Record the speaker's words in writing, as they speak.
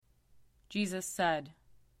Jesus said,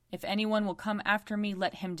 "If anyone will come after me,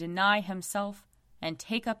 let him deny himself and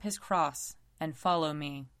take up his cross and follow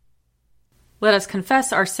me." Let us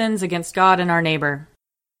confess our sins against God and our neighbor.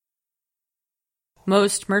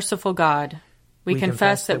 Most merciful God, we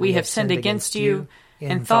confess that we have sinned against you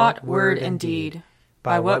in thought, word, and deed,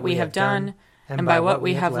 by what we have done and by what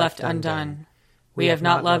we have left undone. We have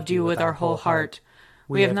not loved you with our whole heart.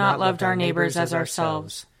 We have not loved our neighbors as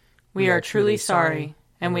ourselves. We are truly sorry,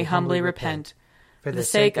 and we humbly repent. For the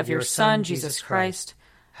sake of your Son, Jesus Christ,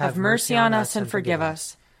 have mercy on us and forgive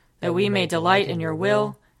us, that we may delight in your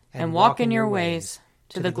will and walk in your ways,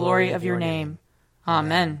 to the glory of your name.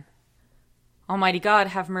 Amen. Almighty God,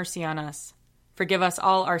 have mercy on us. Forgive us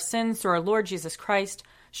all our sins through our Lord Jesus Christ.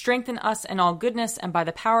 Strengthen us in all goodness, and by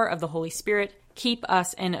the power of the Holy Spirit, keep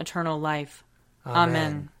us in eternal life.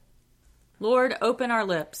 Amen. Lord, open our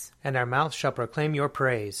lips, and our mouth shall proclaim your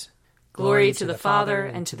praise. Glory to the Father,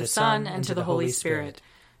 and to the Son, and to the Holy Spirit,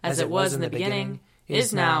 as it was in the beginning,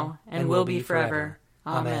 is now, and will be forever.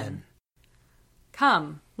 Amen.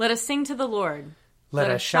 Come, let us sing to the Lord. Let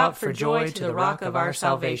us shout for joy to the rock of our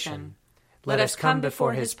salvation. Let us come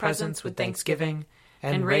before his presence with thanksgiving,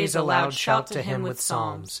 and raise a loud shout to him with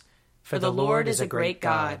psalms. For the Lord is a great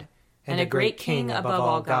God, and a great King above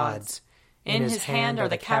all gods. In his hand are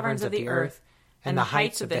the caverns of the earth, and the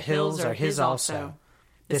heights of the hills are his also.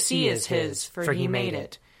 The sea is his, for he made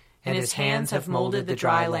it, and his hands have molded the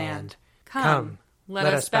dry land. Come,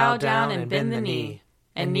 let us bow down and bend the knee,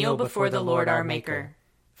 and kneel before the Lord our Maker.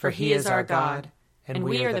 For he is our God, and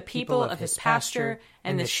we are the people of his pasture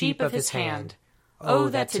and the sheep of his hand. Oh,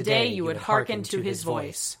 that today you would hearken to his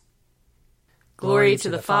voice. Glory to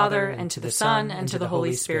the Father, and to the Son, and to the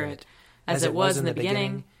Holy Spirit, as it was in the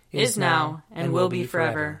beginning, is now, and will be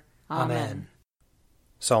forever. Amen.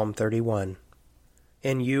 Psalm 31.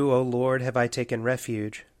 In you, O Lord, have I taken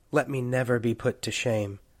refuge. Let me never be put to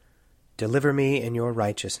shame. Deliver me in your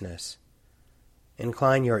righteousness.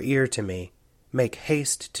 Incline your ear to me. Make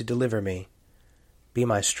haste to deliver me. Be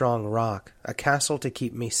my strong rock, a castle to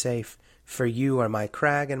keep me safe, for you are my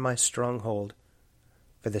crag and my stronghold.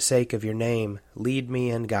 For the sake of your name, lead me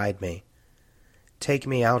and guide me. Take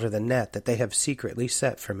me out of the net that they have secretly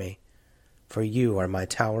set for me, for you are my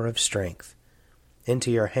tower of strength.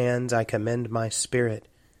 Into your hands I commend my spirit,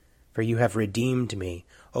 for you have redeemed me,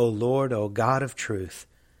 O Lord, O God of truth.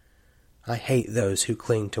 I hate those who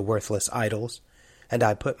cling to worthless idols, and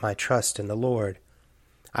I put my trust in the Lord.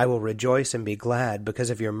 I will rejoice and be glad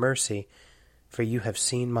because of your mercy, for you have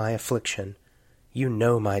seen my affliction. You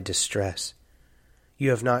know my distress.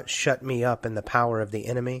 You have not shut me up in the power of the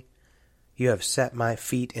enemy. You have set my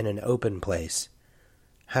feet in an open place.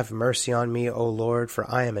 Have mercy on me, O Lord, for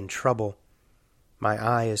I am in trouble. My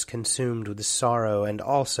eye is consumed with sorrow, and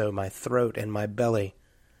also my throat and my belly.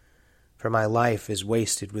 For my life is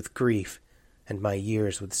wasted with grief, and my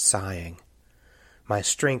years with sighing. My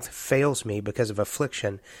strength fails me because of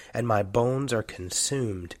affliction, and my bones are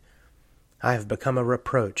consumed. I have become a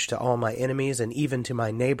reproach to all my enemies, and even to my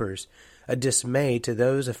neighbors, a dismay to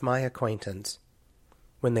those of my acquaintance.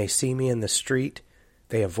 When they see me in the street,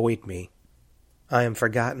 they avoid me. I am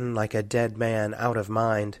forgotten like a dead man out of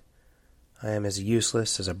mind. I am as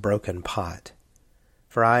useless as a broken pot.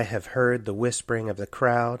 For I have heard the whispering of the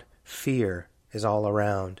crowd. Fear is all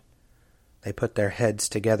around. They put their heads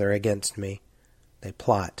together against me. They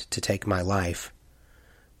plot to take my life.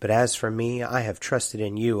 But as for me, I have trusted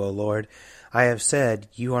in you, O Lord. I have said,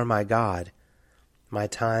 you are my God. My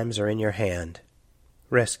times are in your hand.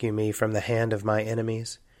 Rescue me from the hand of my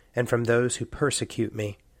enemies, and from those who persecute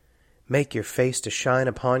me. Make your face to shine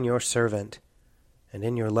upon your servant, and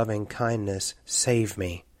in your loving kindness save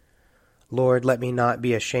me. Lord, let me not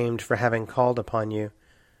be ashamed for having called upon you.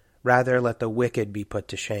 Rather, let the wicked be put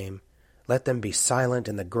to shame. Let them be silent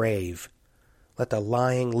in the grave. Let the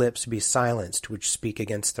lying lips be silenced which speak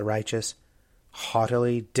against the righteous,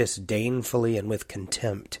 haughtily, disdainfully, and with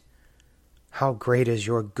contempt. How great is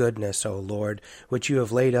your goodness, O Lord, which you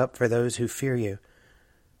have laid up for those who fear you,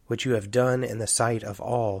 which you have done in the sight of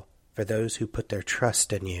all for those who put their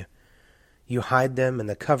trust in you. You hide them in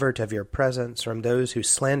the covert of your presence from those who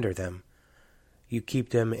slander them. You keep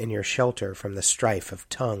them in your shelter from the strife of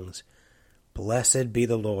tongues. Blessed be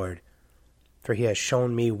the Lord, for he has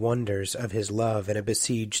shown me wonders of his love in a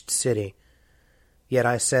besieged city. Yet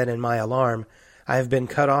I said in my alarm, I have been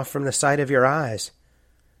cut off from the sight of your eyes.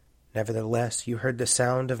 Nevertheless, you heard the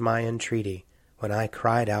sound of my entreaty when I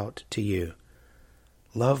cried out to you.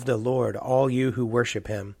 Love the Lord, all you who worship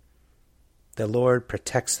him. The Lord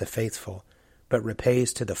protects the faithful, but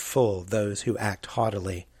repays to the full those who act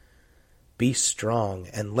haughtily. Be strong,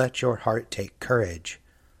 and let your heart take courage,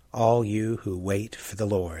 all you who wait for the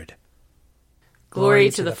Lord. Glory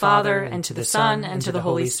to the Father, and to the Son, and to the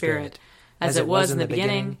Holy Spirit, as it was in the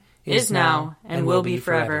beginning, is now, and will be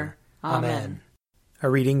forever. Amen. A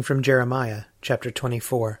reading from Jeremiah, chapter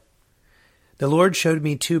 24. The Lord showed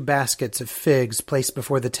me 2 baskets of figs placed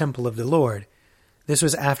before the temple of the Lord. This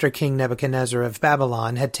was after King Nebuchadnezzar of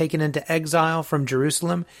Babylon had taken into exile from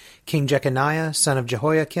Jerusalem King Jeconiah, son of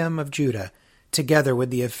Jehoiakim of Judah, together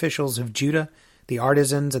with the officials of Judah, the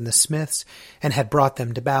artisans and the smiths, and had brought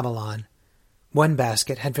them to Babylon. 1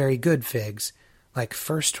 basket had very good figs, like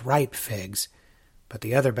first-ripe figs, but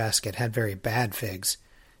the other basket had very bad figs,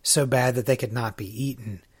 so bad that they could not be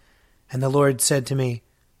eaten. And the Lord said to me,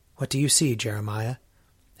 "What do you see, Jeremiah?"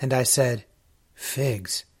 And I said,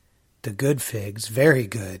 "Figs, the good figs very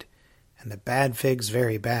good, and the bad figs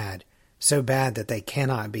very bad, so bad that they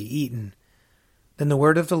cannot be eaten." Then the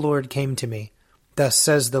word of the Lord came to me, "Thus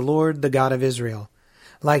says the Lord, the God of Israel,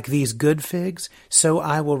 like these good figs, so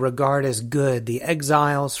I will regard as good the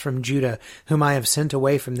exiles from Judah, whom I have sent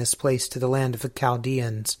away from this place to the land of the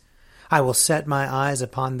Chaldeans. I will set my eyes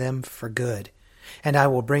upon them for good, and I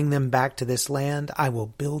will bring them back to this land. I will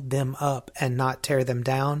build them up and not tear them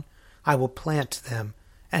down. I will plant them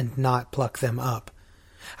and not pluck them up.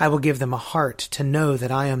 I will give them a heart to know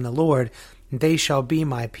that I am the Lord. They shall be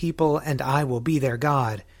my people, and I will be their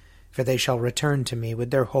God, for they shall return to me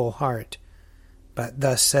with their whole heart. But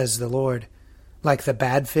thus says the Lord, like the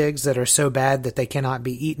bad figs that are so bad that they cannot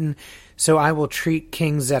be eaten, so I will treat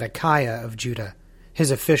King Zedekiah of Judah,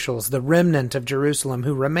 his officials, the remnant of Jerusalem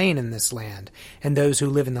who remain in this land, and those who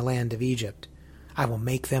live in the land of Egypt. I will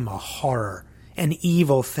make them a horror, an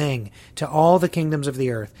evil thing to all the kingdoms of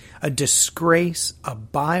the earth, a disgrace, a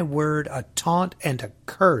byword, a taunt, and a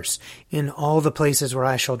curse in all the places where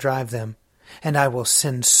I shall drive them. And I will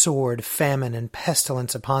send sword, famine, and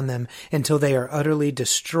pestilence upon them until they are utterly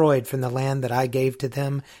destroyed from the land that I gave to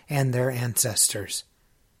them and their ancestors."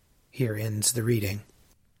 Here ends the reading.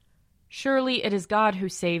 Surely it is God who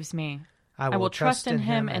saves me. I will trust in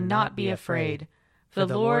him and not be afraid. For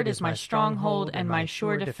the Lord is my stronghold and my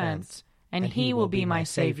sure defense, and he will be my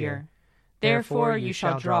Savior. Therefore you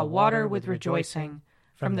shall draw water with rejoicing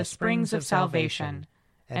from the springs of salvation.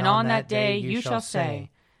 And on that day you shall say,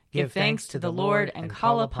 "Give thanks to the Lord and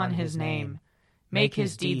call upon his name. Make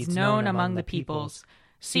his deeds known among the peoples.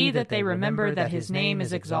 See that they remember that his name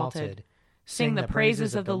is exalted. Sing the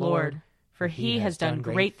praises of the Lord, for he has done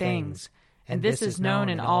great things, and this is known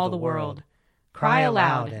in all the world. Cry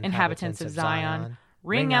aloud, inhabitants of Zion,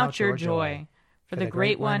 ring out your joy, for the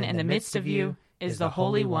great one in the midst of you is the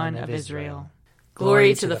Holy One of Israel."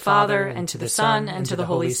 Glory to the Father, and to the Son, and to the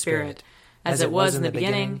Holy Spirit, as it was in the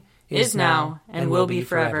beginning, is now, and will be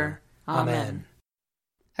forever. Amen.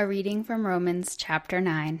 A reading from Romans chapter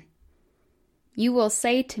 9. You will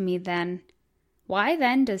say to me then, "Why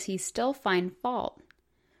then does he still find fault?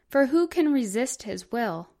 For who can resist his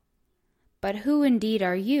will?" But who indeed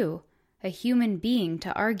are you, a human being,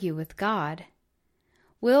 to argue with God?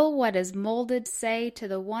 Will what is molded say to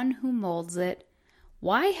the one who molds it,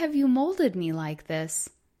 "Why have you molded me like this?"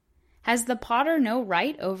 Has the potter no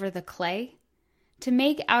right over the clay, to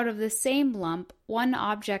make out of the same lump one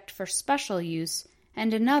object for special use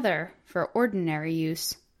and another for ordinary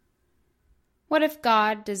use? What if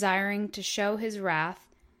God, desiring to show his wrath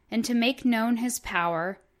and to make known his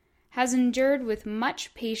power, has endured with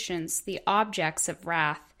much patience the objects of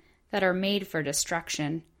wrath that are made for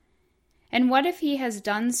destruction? And what if he has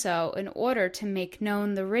done so in order to make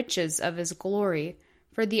known the riches of his glory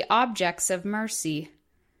for the objects of mercy,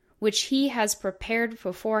 which he has prepared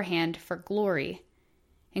beforehand for glory,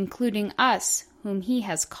 including us whom he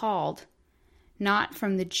has called, not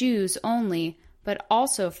from the Jews only, but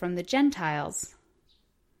also from the Gentiles?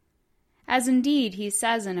 As indeed he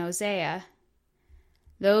says in Hosea,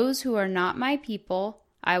 "Those who are not my people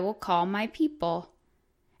I will call my people,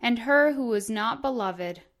 and her who is not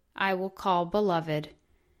beloved I will call beloved."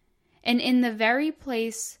 And in the very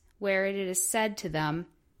place where it is said to them,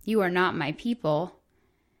 "You are not my people,"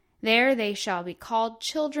 there they shall be called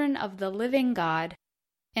children of the living God.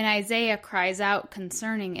 And Isaiah cries out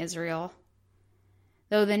concerning Israel,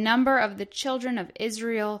 "Though the number of the children of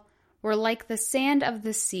Israel were like the sand of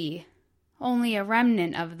the sea, only a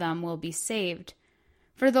remnant of them will be saved.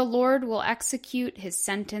 For the Lord will execute his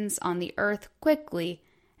sentence on the earth quickly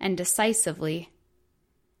and decisively."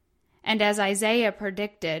 And as Isaiah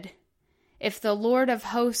predicted, if the Lord of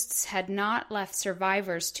hosts had not left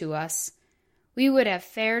survivors to us, we would have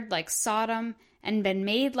fared like Sodom and been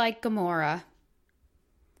made like Gomorrah.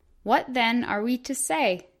 What then are we to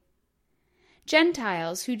say?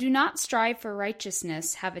 Gentiles who do not strive for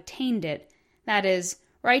righteousness have attained it, that is,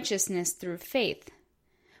 righteousness through faith.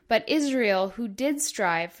 But Israel, who did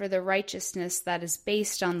strive for the righteousness that is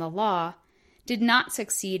based on the law, did not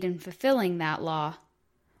succeed in fulfilling that law.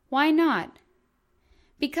 Why not?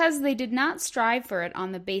 Because they did not strive for it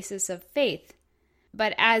on the basis of faith,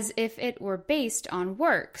 but as if it were based on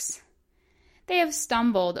works. They have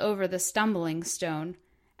stumbled over the stumbling stone,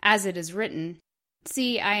 as it is written,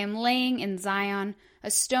 "See, I am laying in Zion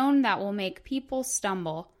a stone that will make people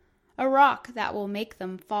stumble, a rock that will make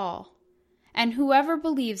them fall. And whoever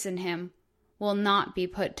believes in him will not be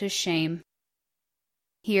put to shame."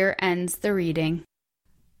 Here ends the reading.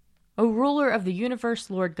 O ruler of the universe,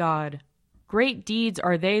 Lord God, great deeds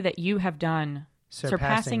are they that you have done,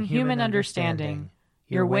 surpassing human understanding.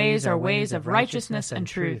 Your ways are ways of righteousness and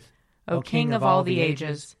truth, O King of all the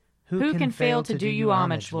ages. Who can fail to do you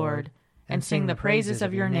homage, Lord, and sing the praises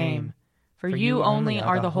of your name? For you only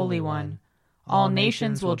are the Holy One. All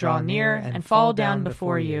nations will draw near and fall down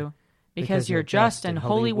before you, because your just and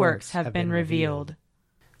holy works have been revealed.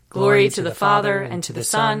 Glory to the Father, and to the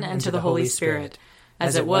Son, and to the Holy Spirit,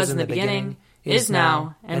 as it was in the beginning, is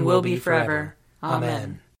now, and will be forever.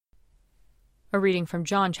 Amen. A reading from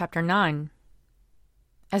John chapter 9.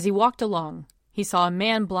 As he walked along, he saw a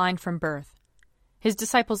man blind from birth. His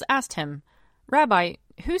disciples asked him, "Rabbi,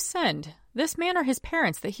 who sinned, this man or his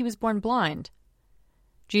parents, that he was born blind?"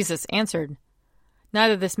 Jesus answered,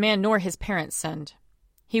 "Neither this man nor his parents sinned.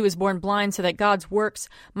 He was born blind so that God's works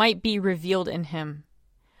might be revealed in him.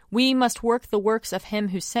 We must work the works of him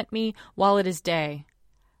who sent me while it is day.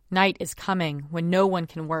 Night is coming when no one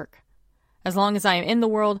can work. As long as I am in the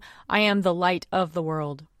world, I am the light of the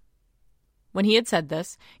world." When he had said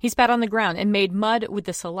this, he spat on the ground and made mud with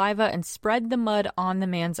the saliva and spread the mud on the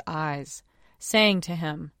man's eyes, saying to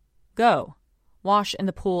him, "Go, wash in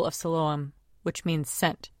the pool of Siloam," which means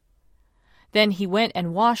sent. Then he went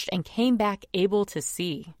and washed and came back able to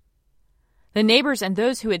see. The neighbors and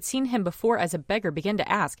those who had seen him before as a beggar began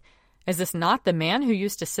to ask, "Is this not the man who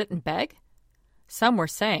used to sit and beg?" Some were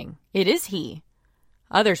saying, "It is he."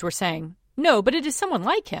 Others were saying, "No, but it is someone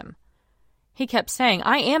like him." He kept saying,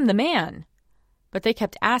 "I am the man." But they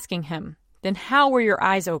kept asking him, "Then how were your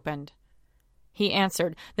eyes opened?" He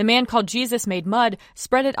answered, "The man called Jesus made mud,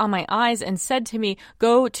 spread it on my eyes, and said to me,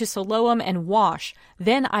 'Go to Siloam and wash.'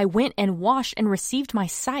 Then I went and washed and received my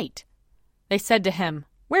sight." They said to him,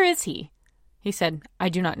 "Where is he?" He said, "I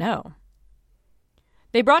do not know."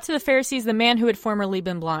 They brought to the Pharisees the man who had formerly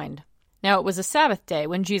been blind. Now it was a Sabbath day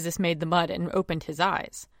when Jesus made the mud and opened his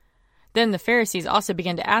eyes. Then the Pharisees also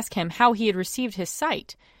began to ask him how he had received his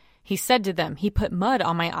sight. He said to them, "He put mud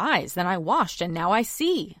on my eyes, then I washed, and now I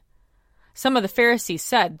see." Some of the Pharisees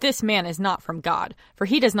said, "This man is not from God, for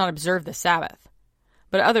he does not observe the Sabbath."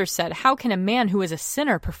 But others said, "How can a man who is a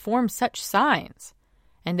sinner perform such signs?"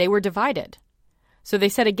 And they were divided. So they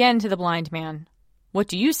said again to the blind man, "What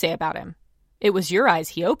do you say about him? It was your eyes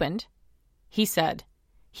he opened." He said,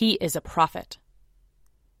 "He is a prophet."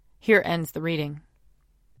 Here ends the reading.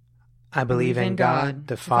 I believe in God,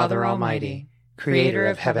 the Father Almighty, creator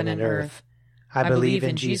of heaven and earth. I believe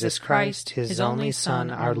in Jesus Christ, his only Son,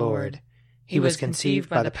 our Lord. He was conceived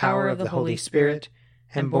by the power of the Holy Spirit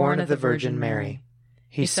and born of the Virgin Mary.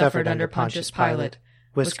 He suffered under Pontius Pilate,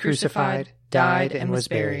 was crucified, died, and was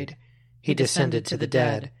buried. He descended to the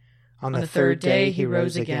dead. On the third day he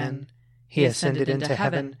rose again. He ascended into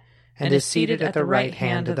heaven and is seated at the right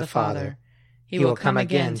hand of the Father. He will come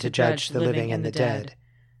again to judge the living and the dead.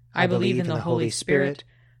 I believe in the Holy Spirit,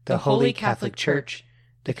 the Holy Catholic Church,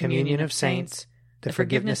 the communion of saints, the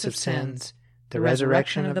forgiveness of sins, the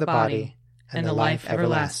resurrection of the body, and the life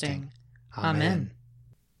everlasting. Amen.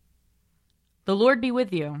 The Lord be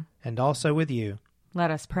with you. And also with you.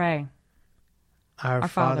 Let us pray. Our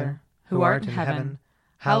Father, who art in heaven,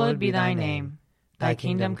 hallowed be thy name. Thy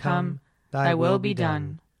kingdom come, thy will be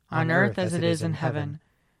done, on earth as it is in heaven.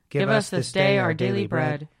 Give us this day our daily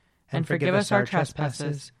bread, and forgive us our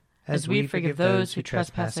trespasses, as we forgive those who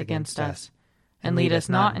trespass against us. And lead us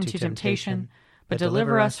not into temptation, but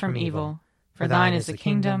deliver us from evil. For thine is the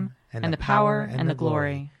kingdom, and the power, and the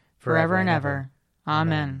glory, forever and ever.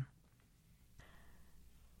 Amen.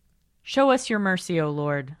 Show us your mercy, O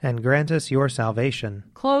Lord. And grant us your salvation.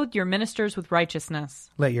 Clothe your ministers with righteousness.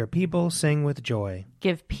 Let your people sing with joy.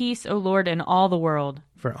 Give peace, O Lord, in all the world.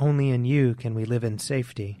 For only in you can we live in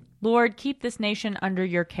safety. Lord, keep this nation under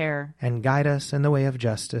your care. And guide us in the way of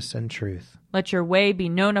justice and truth. Let your way be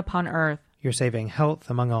known upon earth. Your saving health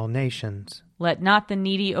among all nations. Let not the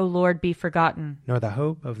needy, O Lord, be forgotten. Nor the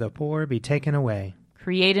hope of the poor be taken away.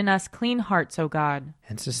 Create in us clean hearts, O God.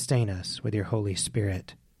 And sustain us with your Holy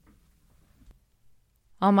Spirit.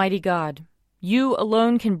 Almighty God, You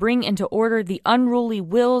alone can bring into order the unruly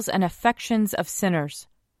wills and affections of sinners.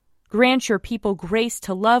 Grant your people grace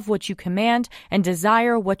to love what you command and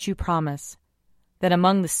desire what you promise, that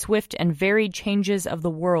among the swift and varied changes of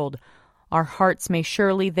the world, our hearts may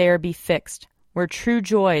surely there be fixed, where true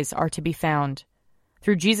joys are to be found.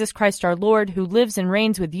 Through Jesus Christ our Lord, who lives and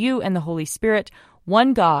reigns with you and the Holy Spirit,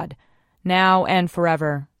 one God, now and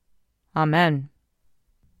forever. Amen.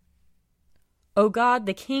 O God,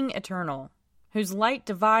 the King eternal, whose light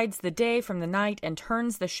divides the day from the night and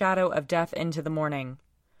turns the shadow of death into the morning,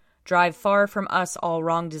 drive far from us all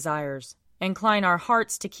wrong desires, incline our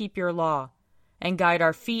hearts to keep your law, and guide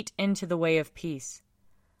our feet into the way of peace,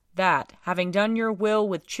 that, having done your will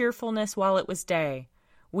with cheerfulness while it was day,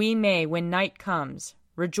 we may, when night comes,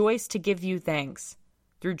 rejoice to give you thanks.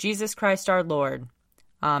 Through Jesus Christ our Lord.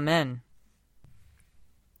 Amen.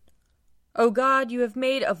 O God, you have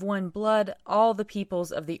made of one blood all the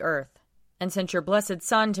peoples of the earth, and sent your blessed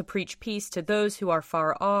Son to preach peace to those who are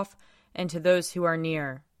far off and to those who are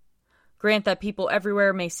near. Grant that people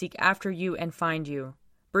everywhere may seek after you and find you.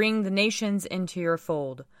 Bring the nations into your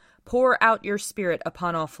fold. Pour out your Spirit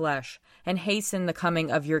upon all flesh, and hasten the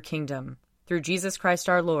coming of your kingdom. Through Jesus Christ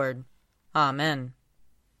our Lord. Amen.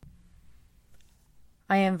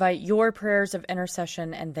 I invite your prayers of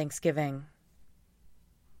intercession and thanksgiving.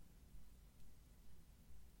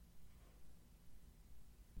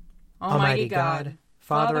 Almighty God,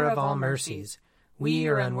 Father of all mercies, we,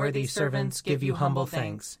 your unworthy servants, give you humble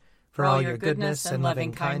thanks for all your goodness and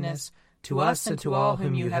loving kindness to us and to all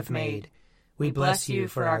whom you have made. We bless you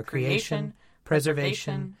for our creation,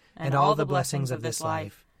 preservation, and all the blessings of this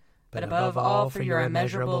life, but above all for your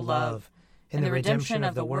immeasurable love in the redemption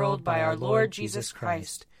of the world by our Lord Jesus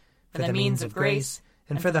Christ, for the means of grace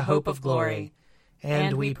and for the hope of glory.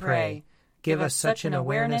 And we pray, give us such an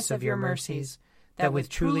awareness of your mercies that with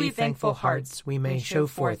truly thankful hearts we may show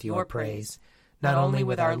forth your praise, not only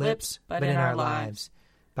with our lips, but in our lives,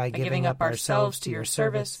 by giving up ourselves to your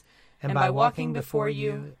service, and by walking before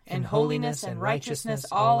you in holiness and righteousness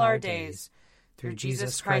all our days, through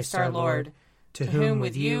Jesus Christ our Lord, to whom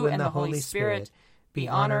with you and the Holy Spirit be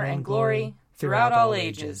honor and glory throughout all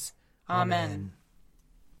ages. Amen.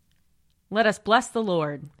 Let us bless the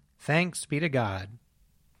Lord. Thanks be to God.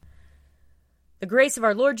 The grace of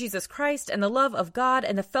our Lord Jesus Christ and the love of God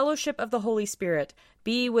and the fellowship of the Holy Spirit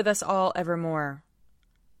be with us all evermore.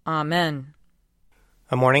 Amen.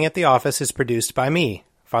 A Morning at the Office is produced by me,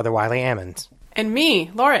 Father Wiley Ammons. And me,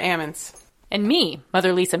 Laura Ammons. And me,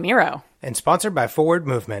 Mother Lisa Meirow. And sponsored by Forward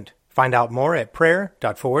Movement. Find out more at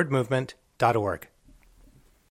prayer.forwardmovement.org.